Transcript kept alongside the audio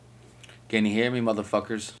Can you hear me,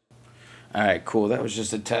 motherfuckers? Alright, cool. That was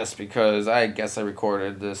just a test because I guess I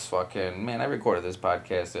recorded this fucking. Man, I recorded this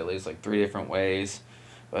podcast at least like three different ways.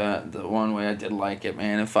 But the one way I did like it,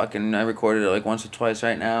 man, and fucking. I recorded it like once or twice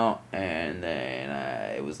right now. And then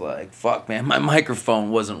I was like, fuck, man, my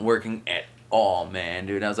microphone wasn't working at all, man,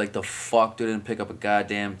 dude. I was like, the fuck, dude, didn't pick up a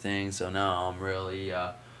goddamn thing. So now I'm really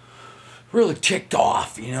ticked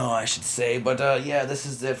off, I should say. But yeah, this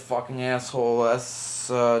is that fucking asshole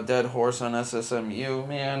dead horse on SSMU,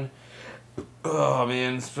 man. Oh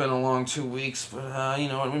man, it's been a long 2 weeks, but you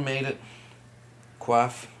know what? We made it.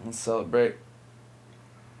 Quaff, let's celebrate.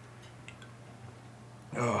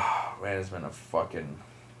 Oh man, it's been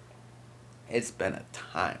a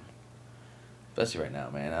time, especially right now,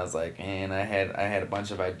 man. I was like, man, I had a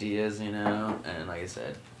bunch of ideas, and like I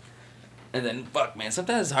said, and then fuck, man,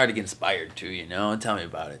 sometimes it's hard to get inspired too, Tell me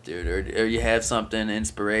about it, dude. Or you have something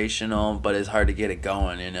inspirational, but it's hard to get it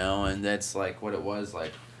going, and that's like what it was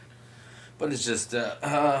like. But it's just,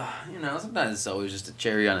 sometimes it's always just a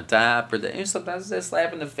cherry on the top, or sometimes it's that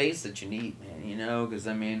slap in the face that you need, man, Because,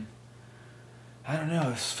 I mean, I don't know,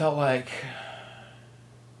 it's felt like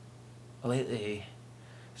lately,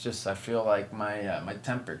 it's just, I feel like my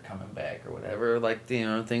temper coming back or whatever. Like,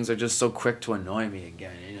 things are just so quick to annoy me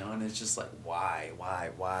again, And it's just like, why? I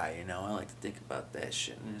like to think about that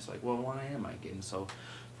shit, and it's like, well, why am I getting so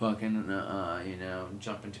fucking,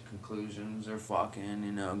 jumping to conclusions or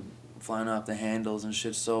fucking, flying off the handles and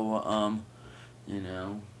shit so, you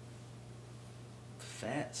know,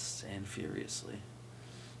 fast and furiously.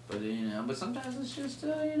 But sometimes it's just,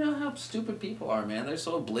 how stupid people are, man. They're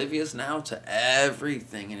so oblivious now to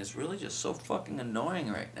everything, and it's really just so fucking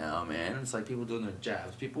annoying right now, man. It's like people doing their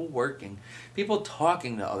jobs, people working, people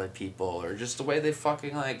talking to other people, or just the way they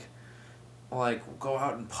fucking, like go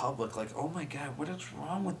out in public, like, oh my god, what is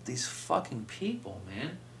wrong with these fucking people,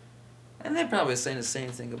 man? And they're probably saying the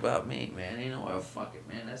same thing about me, man. You know what? Fuck it,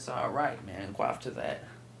 man. That's alright, man. Quaff to that.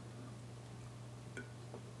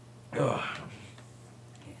 Ugh.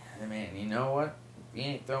 Yeah, man, you know what? If you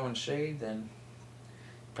ain't throwing shade, then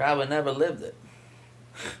probably never lived it.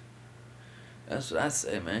 That's what I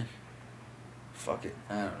say, man. Fuck it.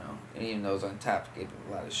 I don't know. And even those on top gave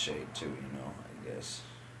a lot of shade, too, I guess.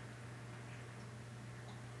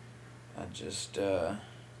 I just,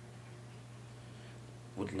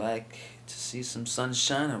 would like to see some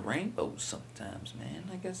sunshine and rainbows sometimes, man.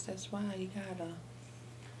 I guess that's why you gotta,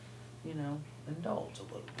 indulge a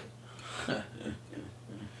little bit.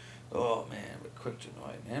 Oh man, but quick to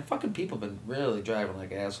annoy, man. Fucking people been really driving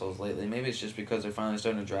like assholes lately. Maybe it's just because they're finally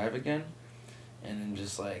starting to drive again, and then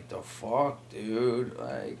just like the fuck, dude,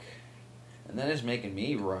 like, and then it's making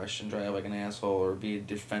me rush and drive like an asshole or be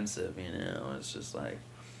defensive. It's just like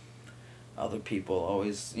other people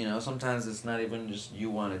always, sometimes it's not even just you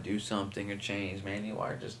want to do something or change, man. You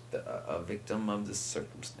are just a victim of the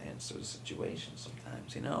circumstance or the situation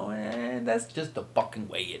sometimes, and that's just the fucking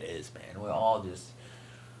way it is, man. We're all just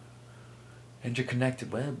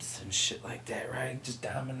interconnected webs and shit like that, right? Just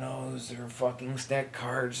dominoes or fucking stack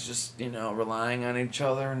cards, just, relying on each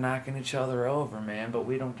other and knocking each other over, man. But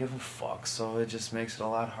we don't give a fuck, so it just makes it a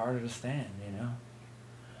lot harder to stand,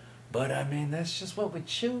 But I mean, that's just what we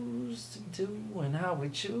choose to do and how we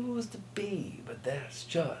choose to be. But that's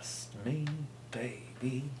just me,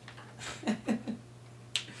 baby.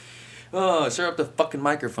 Oh, sure up the fucking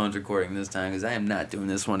microphone's recording this time, because I am not doing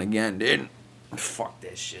this one again, dude. Fuck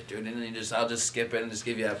that shit, dude. And then I'll just skip it and just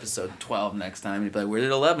give you episode 12 next time. You'd be like, where did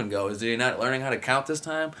 11 go? Is he not learning how to count this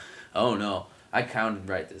time? Oh no, I counted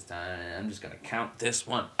right this time, and I'm just gonna count this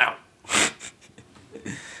one out.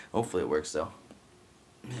 Hopefully it works though.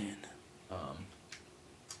 Man.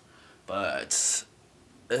 But,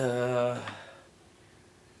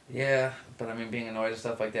 yeah, but I mean, being annoyed and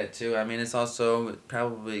stuff like that too. I mean, it's also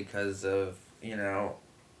probably because of,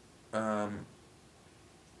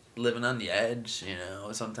 living on the edge,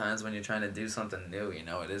 sometimes when you're trying to do something new,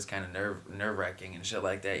 it is kind of nerve-wracking and shit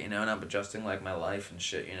like that, and I'm adjusting, like, my life and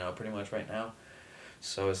shit, pretty much right now.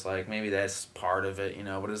 So it's like, maybe that's part of it,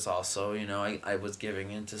 but it's also, I was giving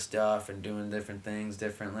into stuff and doing different things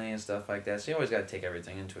differently and stuff like that. So you always got to take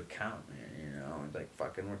everything into account, man, like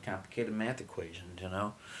fucking we're complicated math equations,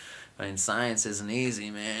 I mean, science isn't easy,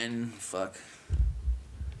 man, fuck.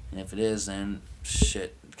 And if it is, then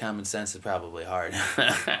shit, common sense is probably hard.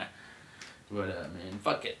 But, man,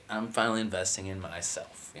 fuck it. I'm finally investing in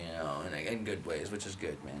myself, in good ways, which is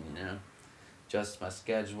good, man, Adjust my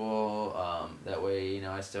schedule. That way,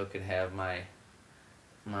 I still could have my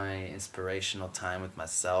inspirational time with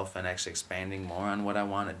myself and actually expanding more on what I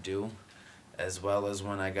want to do, as well as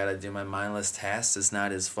when I gotta do my mindless tasks. It's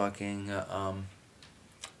not as fucking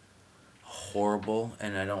horrible,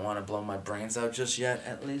 and I don't want to blow my brains out just yet,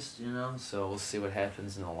 at least, you know? So we'll see what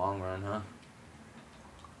happens in the long run, huh?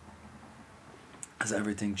 Because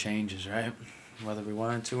everything changes, right? Whether we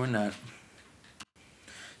want it to or not.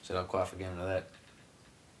 Shit, I'll cough again into that.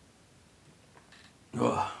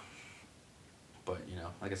 Ugh. But, you know,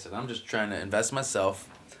 like I said, I'm just trying to invest myself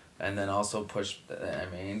and then also push, I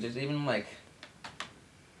mean, just even like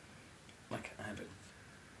I haven't,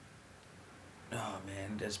 oh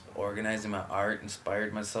man, just organizing my art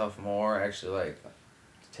inspired myself more, actually, like,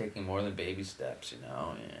 taking more than baby steps, you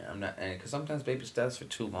know? Yeah, I'm not, and because sometimes baby steps for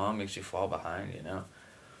too long makes you fall behind, you know?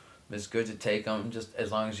 It's good to take them just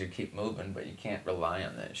as long as you keep moving, but you can't rely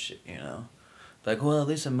on that shit, you know? Like, well, at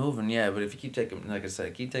least I'm moving, yeah, but if you keep taking, like I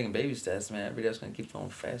said, keep taking baby steps, man, every day's gonna keep going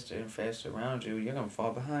faster and faster around you, you're gonna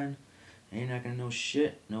fall behind, and you're not gonna know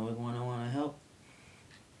shit, no one to wanna help,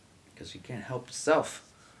 because you can't help yourself,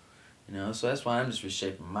 you know? So that's why I'm just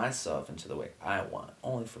reshaping myself into the way I want,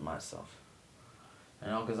 only for myself, you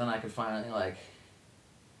know? Because then I can finally, like,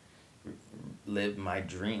 live my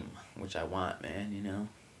dream, which I want, man, you know?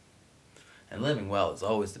 And living well is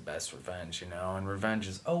always the best revenge, you know? And revenge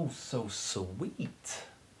is oh so sweet.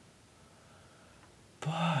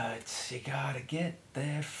 But you gotta get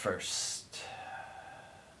there first.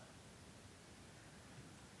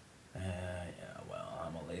 Yeah, well,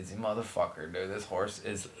 I'm a lazy motherfucker, dude. This horse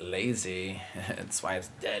is lazy. That's why it's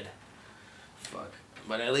dead. Fuck.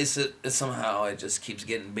 But at least it somehow it just keeps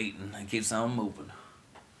getting beaten. It keeps on moving.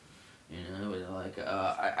 You know, like,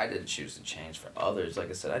 I didn't choose to change for others. Like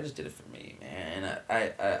I said, I just did it for me, man.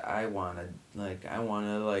 And I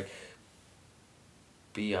wanna, like,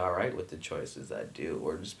 be alright with the choices I do.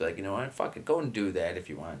 Or just be like, you know what, fuck it, go and do that if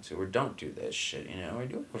you want to. Or don't do that shit, you know? Or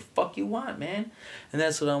do whatever the fuck you want, man. And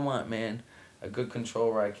that's what I want, man. A good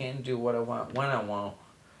control where I can do what I want, when I want.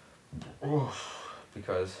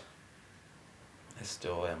 Because I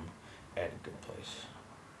still am at a good place.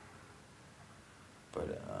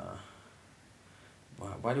 But,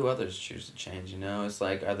 why do others choose to change, you know? It's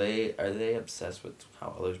like, are they obsessed with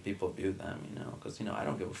how other people view them, you know? Because, you know, I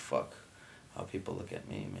don't give a fuck how people look at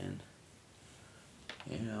me, man.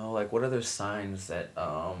 You know, like, what are the signs that,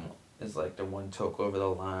 is like the one toke over the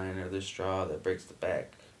line or the straw that breaks the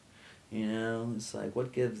back? You know, it's like,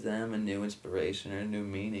 what gives them a new inspiration or a new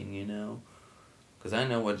meaning, you know? Because I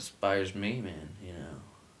know what inspires me, man, you know?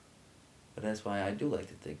 But that's why I do like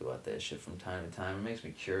to think about that shit from time to time. It makes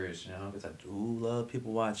me curious, you know, because I do love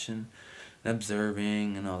people watching and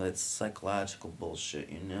observing and all that psychological bullshit,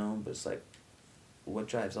 you know? But it's like, what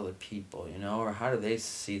drives other people, you know? Or how do they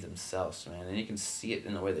see themselves, man? And you can see it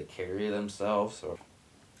in the way they carry themselves.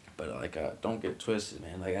 But, like, don't get twisted,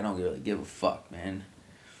 man. Like, I don't really give a fuck, man.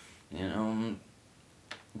 You know?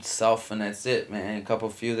 Self, and that's it, man. A couple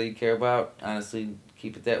few that you care about, honestly,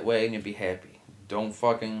 keep it that way and you'll be happy. Don't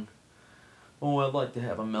fucking... Oh, I'd like to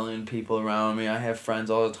have a million people around me. I have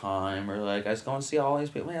friends all the time. Or, like, I just go and see all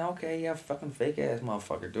these people. Man, okay, yeah, fucking fake-ass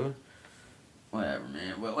motherfucker, dude. Whatever,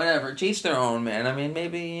 man. Well, whatever. To each their own, man. I mean,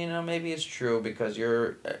 maybe, you know, maybe it's true because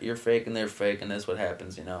you're fake and they're fake and that's what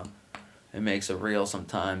happens, you know. It makes it real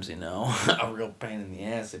sometimes, you know. A real pain in the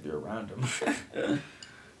ass if you're around them.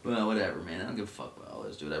 Well, whatever, man. I don't give a fuck about all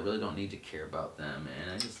this, dude. I really don't need to care about them,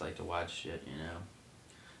 man. I just like to watch shit, you know.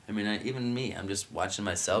 I mean, even me, I'm just watching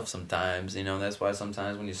myself sometimes, you know. That's why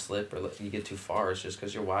sometimes when you slip or you get too far, it's just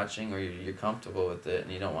because you're watching or you're comfortable with it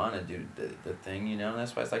and you don't want to do the thing, you know.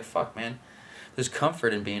 That's why it's like, fuck, man. There's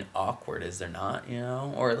comfort in being awkward, is there not, you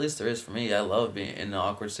know? Or at least there is for me. I love being in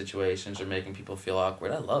awkward situations or making people feel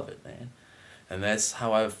awkward. I love it, man. And that's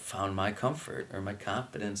how I've found my comfort or my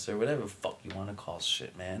confidence or whatever the fuck you want to call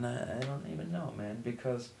shit, man. I don't even know, man,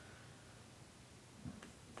 because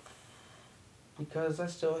I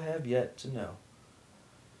still have yet to know.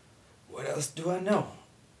 What else do I know?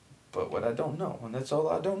 But what I don't know, and that's all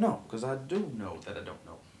I don't know, because I do know that I don't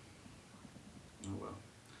know. Oh well.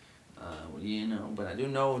 You know, but I do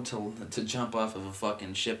know to jump off of a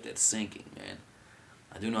fucking ship that's sinking, man.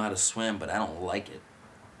 I do know how to swim, but I don't like it.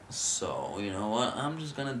 So, you know what? I'm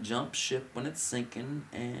just gonna jump ship when it's sinking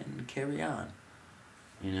and carry on.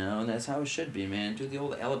 You know, and that's how it should be, man. Do the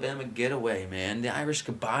old Alabama getaway, man. The Irish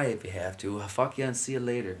goodbye if you have to. Fuck you and see you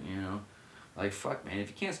later, you know? Like, fuck, man. If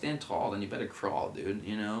you can't stand tall, then you better crawl, dude.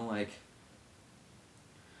 You know, like...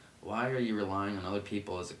 Why are you relying on other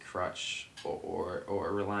people as a crutch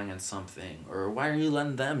or relying on something? Or why are you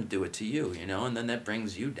letting them do it to you, you know? And then that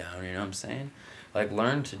brings you down, you know what I'm saying? Like,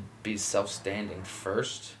 learn to be self-standing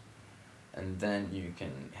first, and then you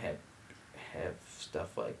can have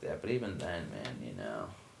stuff like that. But even then, man, you know,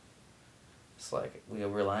 it's like we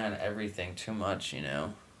rely on everything too much, you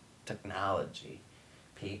know? Technology,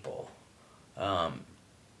 people,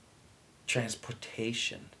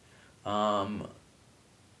 transportation,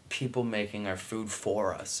 people making our food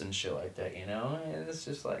for us and shit like that, you know? And it's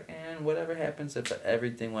just like, man, whatever happens if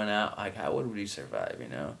everything went out, like, how would we survive, you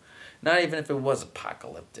know? Not even if it was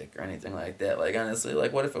apocalyptic or anything like that. Like, honestly,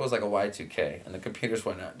 like, what if it was like a Y2K and the computers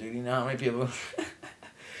went out? Dude, you know how many people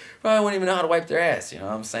probably wouldn't even know how to wipe their ass, you know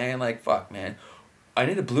what I'm saying? Like, fuck, man. I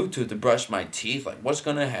need a Bluetooth to brush my teeth. Like, what's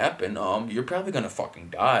gonna happen? You're probably gonna fucking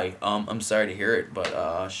die. I'm sorry to hear it,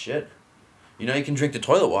 but, shit. You know, you can drink the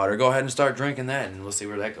toilet water. Go ahead and start drinking that, and we'll see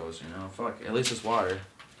where that goes, you know? Fuck, at least it's water.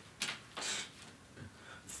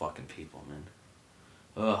 Fucking people, man.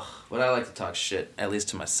 Ugh. But I like to talk shit, at least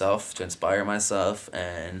to myself, to inspire myself,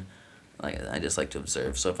 and like I just like to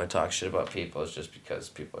observe. So if I talk shit about people, it's just because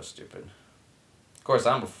people are stupid. Of course,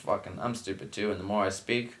 I'm stupid too, and the more I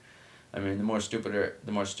speak, I mean, the more stupid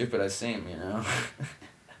I seem, you know?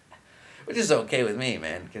 Which is okay with me,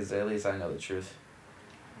 man, because at least I know the truth.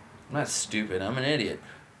 I'm not stupid, I'm an idiot.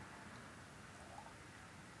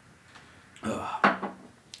 Ugh.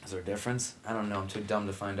 Is there a difference? I don't know, I'm too dumb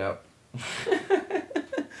to find out.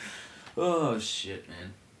 Oh, shit,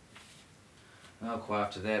 man. I'll go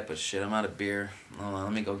after that, but shit, I'm out of beer. Hold on,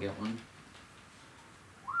 let me go get one.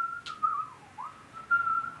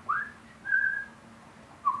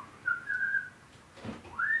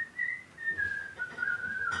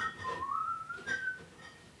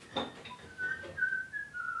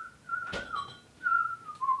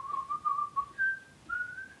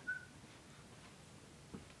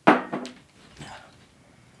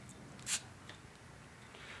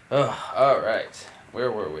 Oh, alright.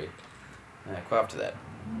 Where were we? Go after that.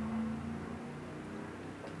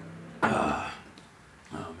 Oh,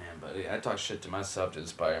 man, buddy. I talk shit to myself to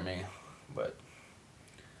inspire me, but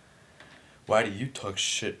why do you talk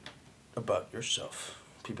shit about yourself?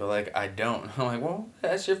 People are like, I don't. I'm like, well,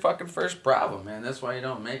 that's your fucking first problem, man. That's why you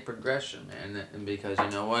don't make progression, man. And because you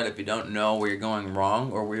know what? If you don't know where you're going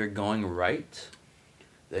wrong or where you're going right,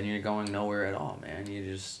 then you're going nowhere at all, man.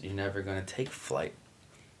 You're never gonna take flight.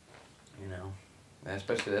 You know, and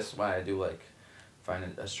especially that's why I do like find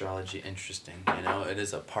astrology interesting. You know, it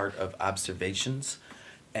is a part of observations,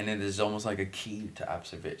 and it is almost like a key to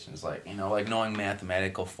observations. Like, you know, like knowing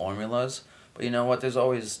mathematical formulas. But you know what? There's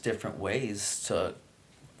always different ways to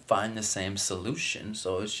find the same solution.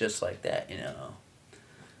 So it's just like that, you know.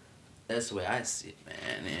 That's the way I see it,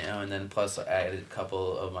 man. You know, and then plus I added a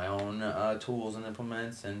couple of my own tools and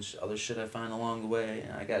implements and other shit I find along the way.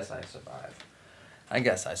 And I guess I survive.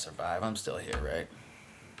 I'm still here, right?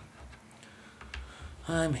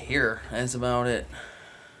 I'm here. That's about it.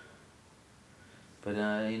 But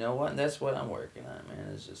you know what? That's what I'm working on,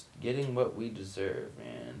 man. It's just getting what we deserve,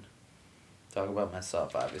 man. Talk about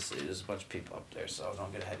myself, obviously. There's a bunch of people up there, so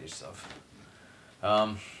don't get ahead of yourself.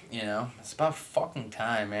 You know, it's about fucking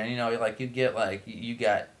time, man. You know, like you got what you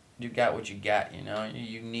got, you know.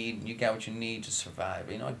 You got what you need to survive.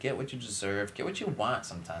 You know, get what you deserve. Get what you want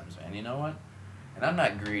sometimes, man. You know what? And I'm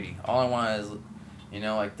not greedy. All I want is, you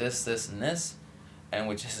know, like this, and this, and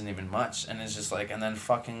which isn't even much. And it's just like, and then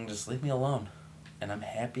fucking just leave me alone. And I'm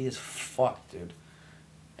happy as fuck, dude.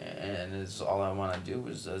 And it's all I want to do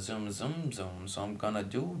is zoom. So I'm gonna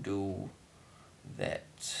do that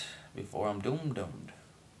before I'm doomed.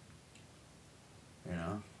 You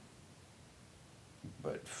know?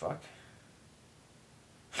 But fuck.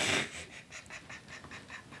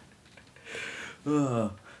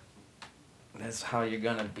 That's how you're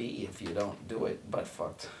gonna be if you don't do it, butt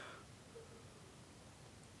fucked.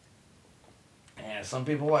 Yeah, some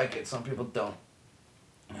people like it, some people don't.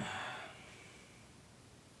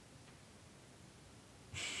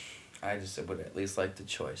 I just would at least like the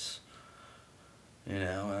choice. You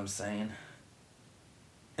know what I'm saying?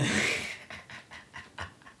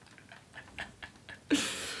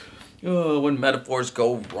 Oh, when metaphors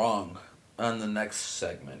go wrong on the next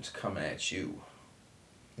segment coming at you.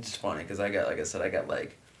 It's funny because I got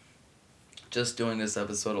like, just doing this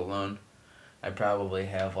episode alone, I probably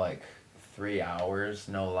have like 3 hours,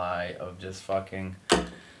 no lie, of just fucking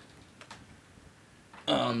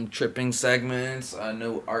tripping segments, a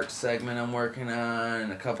new art segment I'm working on,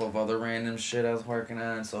 and a couple of other random shit I was working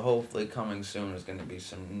on. So hopefully coming soon is going to be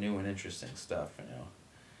some new and interesting stuff, you know.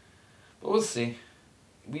 But we'll see.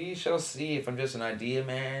 We shall see if I'm just an idea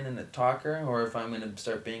man and a talker, or if I'm going to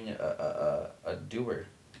start being a doer.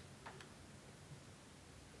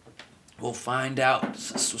 We'll find out.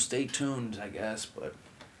 So stay tuned, I guess. But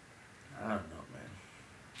I don't know, man.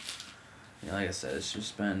 You know, like I said, it's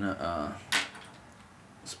just been a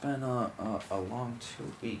long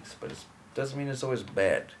 2 weeks, but it doesn't mean it's always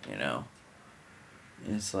bad, you know.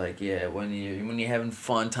 It's like, yeah, when you're having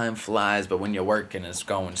fun, time flies, but when you're working, it's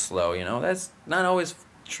going slow. You know, that's not always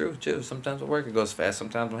true too. Sometimes at work it goes fast.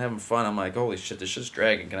 Sometimes I'm having fun. I'm like, holy shit, this shit's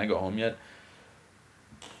dragging. Can I go home yet?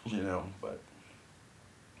 You know, but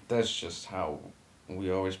that's just how we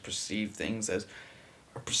always perceive things as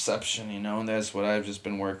our perception. You know, and that's what I've just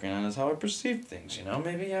been working on is how I perceive things. You know,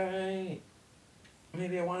 maybe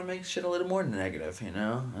I want to make shit a little more negative, you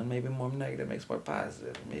know? And maybe more negative makes more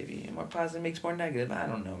positive. Maybe more positive makes more negative. I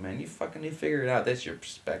don't know, man. You figure it out. That's your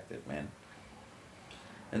perspective, man.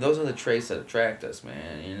 And those are the traits that attract us,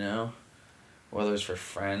 man, you know? Whether it's for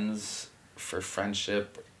friends, for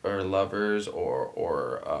friendship, or lovers,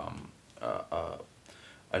 or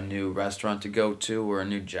a new restaurant to go to, or a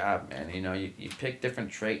new job, man. You know, you pick different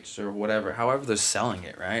traits or whatever. However they're selling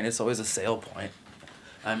it, right? It's always a sale point.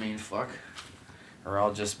 I mean, fuck. We're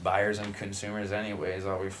all just buyers and consumers anyways.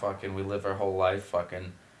 We live our whole life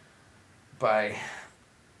fucking by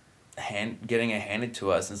getting it handed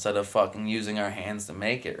to us instead of fucking using our hands to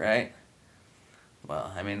make it, right?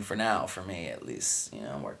 Well, I mean, for now, for me at least, you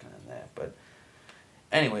know, I'm working on that. But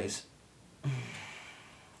anyways,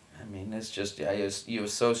 I mean, it's just, yeah, you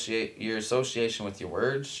associate your association with your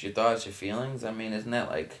words, your thoughts, your feelings. I mean, isn't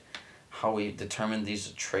that like how we determine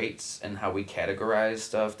these traits and how we categorize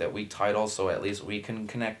stuff that we title so at least we can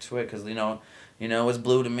connect to it? Because, what's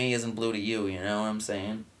blue to me isn't blue to you, you know what I'm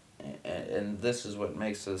saying? And this is what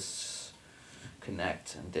makes us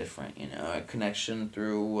connect and different, you know, a connection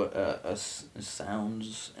through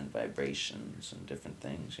sounds and vibrations and different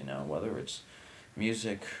things, you know, whether it's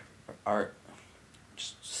music or art,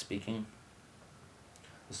 just speaking,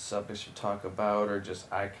 the subjects you talk about, or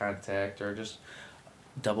just eye contact, or just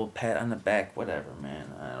double pat on the back, whatever, man.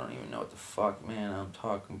 I don't even know what the fuck, man, I'm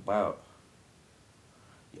talking about.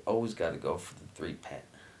 You always gotta go for the 3 pat.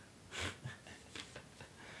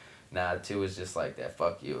 Nah, 2 is just like that,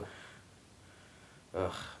 fuck you.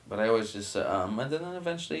 Ugh. But I always just, and then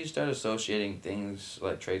eventually you start associating things,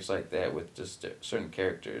 like traits like that with just certain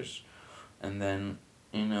characters. And then,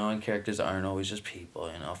 and characters aren't always just people,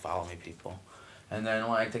 follow me people. And then,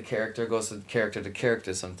 like, the character goes to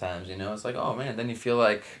character sometimes, it's like, oh man, then you feel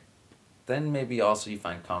like, then maybe also you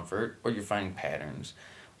find comfort, or you're finding patterns,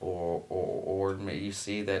 or maybe you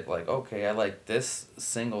see that, like, okay, I like this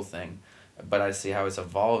single thing, but I see how it's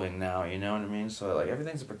evolving now, you know what I mean? So, like,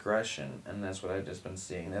 everything's a progression, and that's what I've just been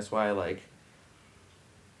seeing. That's why, like,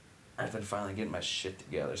 I've been finally getting my shit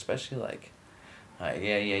together, especially, like,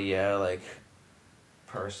 like,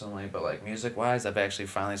 personally, but, like, music-wise, I've actually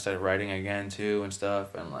finally started writing again, too, and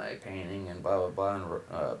stuff, and, like, painting, and blah, blah, blah,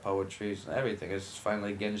 and poetry, and everything. It's just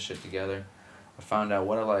finally getting shit together. I found out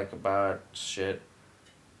what I like about shit,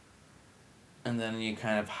 and then you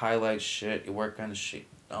kind of highlight shit, you work on the shit,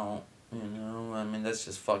 don't, I mean, that's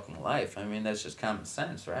just fucking life. I mean, that's just common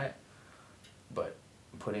sense, right? But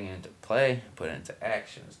putting it into play, putting it into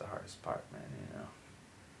action is the hardest part, man,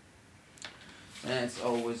 And it's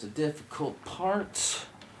always a difficult part.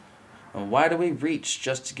 And why do we reach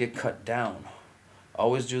just to get cut down?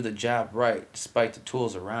 Always do the job right, despite the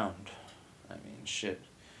tools around. I mean, shit.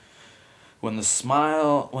 When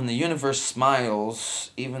the universe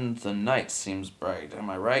smiles, even the night seems bright. Am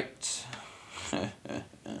I right?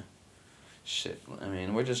 Shit. I mean,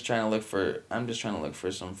 I'm just trying to look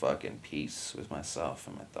for some fucking peace with myself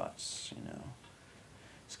and my thoughts,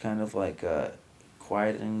 It's kind of like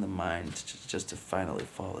quieting the mind just to finally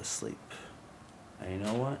fall asleep. And you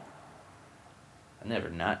know what? I've never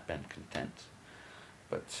not been content.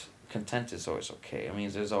 But content is always okay. I mean,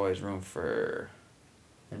 there's always room for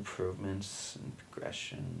improvements and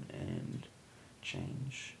progression and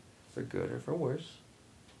change, for good or for worse.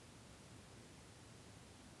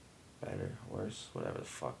 Better, worse, whatever the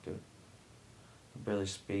fuck, dude. I barely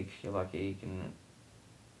speak. You're lucky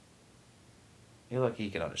you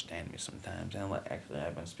can understand me sometimes. And actually,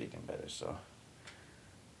 I've been speaking better, so.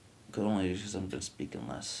 Could only because I've been speaking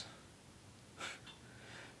less.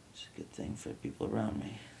 It's a good thing for people around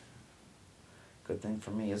me. Good thing for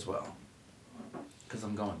me as well. Because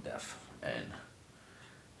I'm going deaf. And.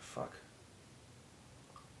 Fuck.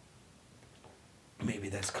 Maybe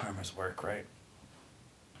that's karma's work, right?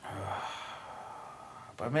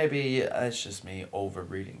 But maybe it's just me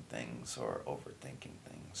overreading things or overthinking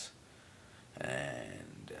things.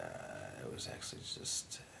 And it was actually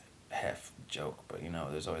just half joke, but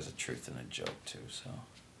there's always a truth in a joke too, so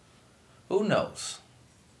who knows?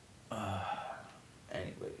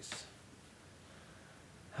 Anyways,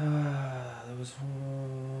 there was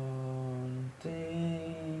one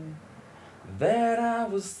thing that I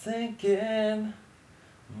was thinking,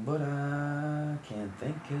 but I can't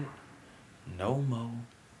think it no more.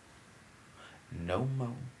 no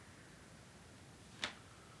more.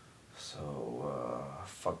 So,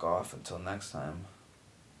 fuck off until next time.